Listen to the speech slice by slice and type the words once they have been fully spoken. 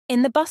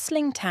In the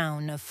bustling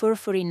town of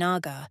Furfuri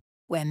Nagar,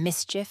 where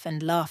mischief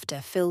and laughter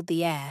filled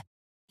the air,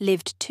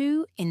 lived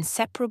two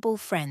inseparable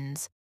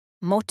friends,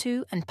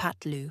 Motu and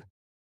Patlu.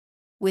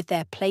 With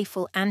their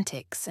playful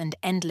antics and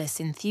endless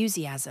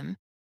enthusiasm,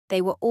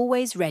 they were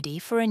always ready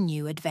for a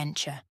new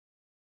adventure.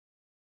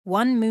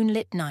 One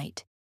moonlit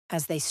night,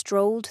 as they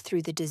strolled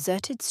through the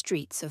deserted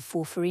streets of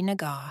Furfuri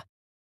Nagar,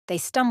 they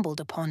stumbled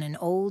upon an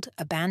old,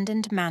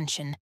 abandoned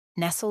mansion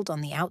nestled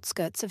on the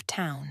outskirts of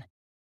town.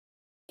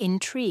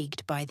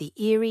 Intrigued by the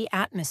eerie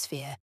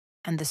atmosphere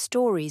and the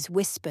stories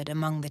whispered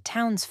among the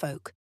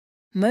townsfolk,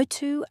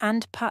 Motu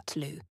and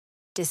Patlu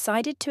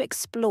decided to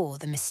explore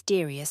the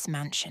mysterious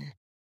mansion.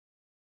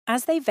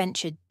 As they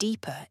ventured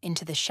deeper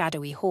into the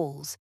shadowy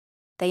halls,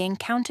 they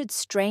encountered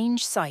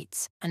strange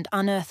sights and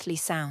unearthly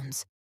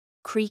sounds,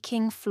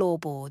 creaking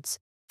floorboards,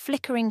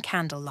 flickering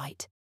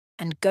candlelight,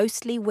 and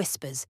ghostly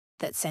whispers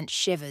that sent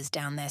shivers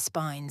down their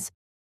spines.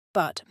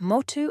 But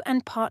Motu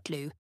and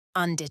Patlu,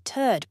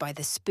 undeterred by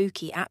the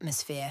spooky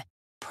atmosphere,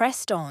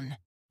 pressed on,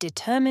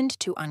 determined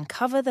to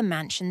uncover the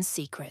mansion's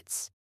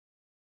secrets.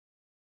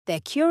 Their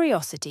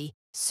curiosity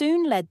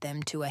soon led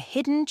them to a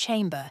hidden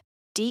chamber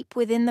deep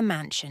within the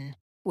mansion,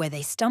 where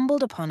they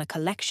stumbled upon a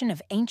collection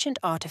of ancient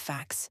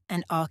artifacts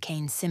and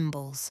arcane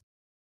symbols.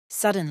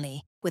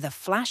 Suddenly, with a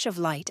flash of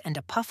light and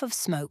a puff of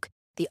smoke,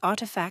 the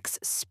artifacts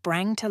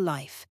sprang to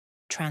life,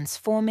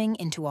 transforming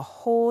into a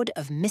horde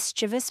of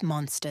mischievous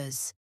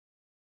monsters.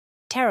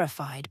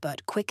 Terrified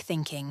but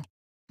quick-thinking,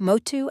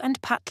 Motu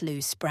and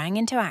Patlu sprang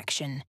into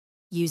action,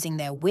 using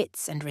their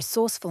wits and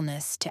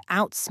resourcefulness to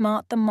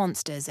outsmart the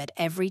monsters at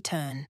every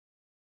turn.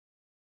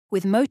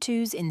 With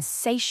Motu's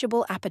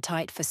insatiable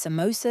appetite for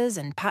samosas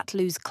and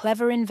Patlu's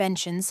clever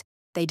inventions,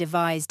 they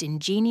devised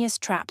ingenious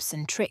traps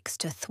and tricks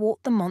to thwart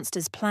the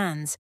monsters'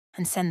 plans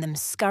and send them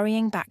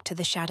scurrying back to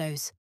the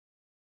shadows.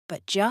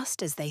 But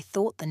just as they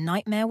thought the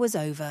nightmare was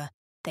over,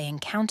 they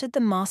encountered the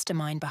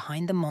mastermind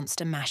behind the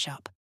monster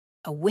mashup,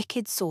 a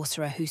wicked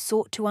sorcerer who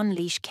sought to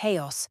unleash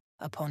chaos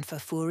upon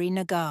Furfuri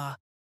Nagar.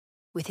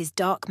 With his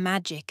dark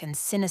magic and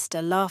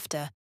sinister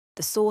laughter,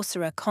 the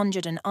sorcerer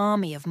conjured an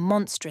army of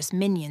monstrous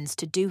minions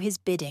to do his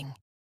bidding.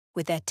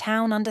 With their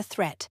town under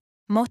threat,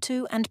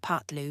 Motu and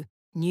Patlu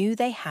knew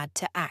they had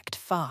to act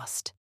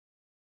fast.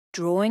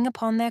 Drawing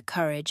upon their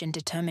courage and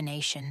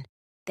determination,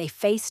 they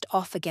faced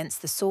off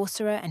against the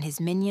sorcerer and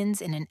his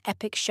minions in an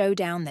epic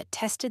showdown that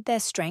tested their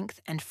strength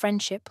and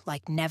friendship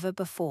like never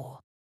before.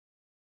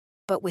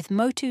 But with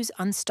Motu's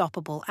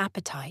unstoppable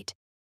appetite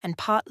and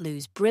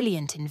Patlu's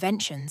brilliant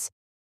inventions,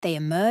 they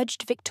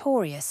emerged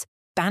victorious,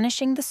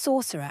 banishing the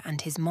sorcerer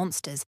and his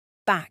monsters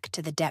back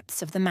to the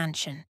depths of the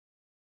mansion.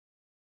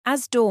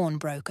 As dawn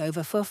broke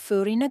over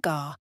Furfuri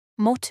Nagar,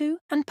 Motu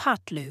and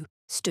Patlu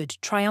stood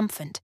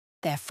triumphant,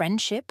 their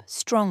friendship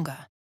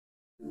stronger.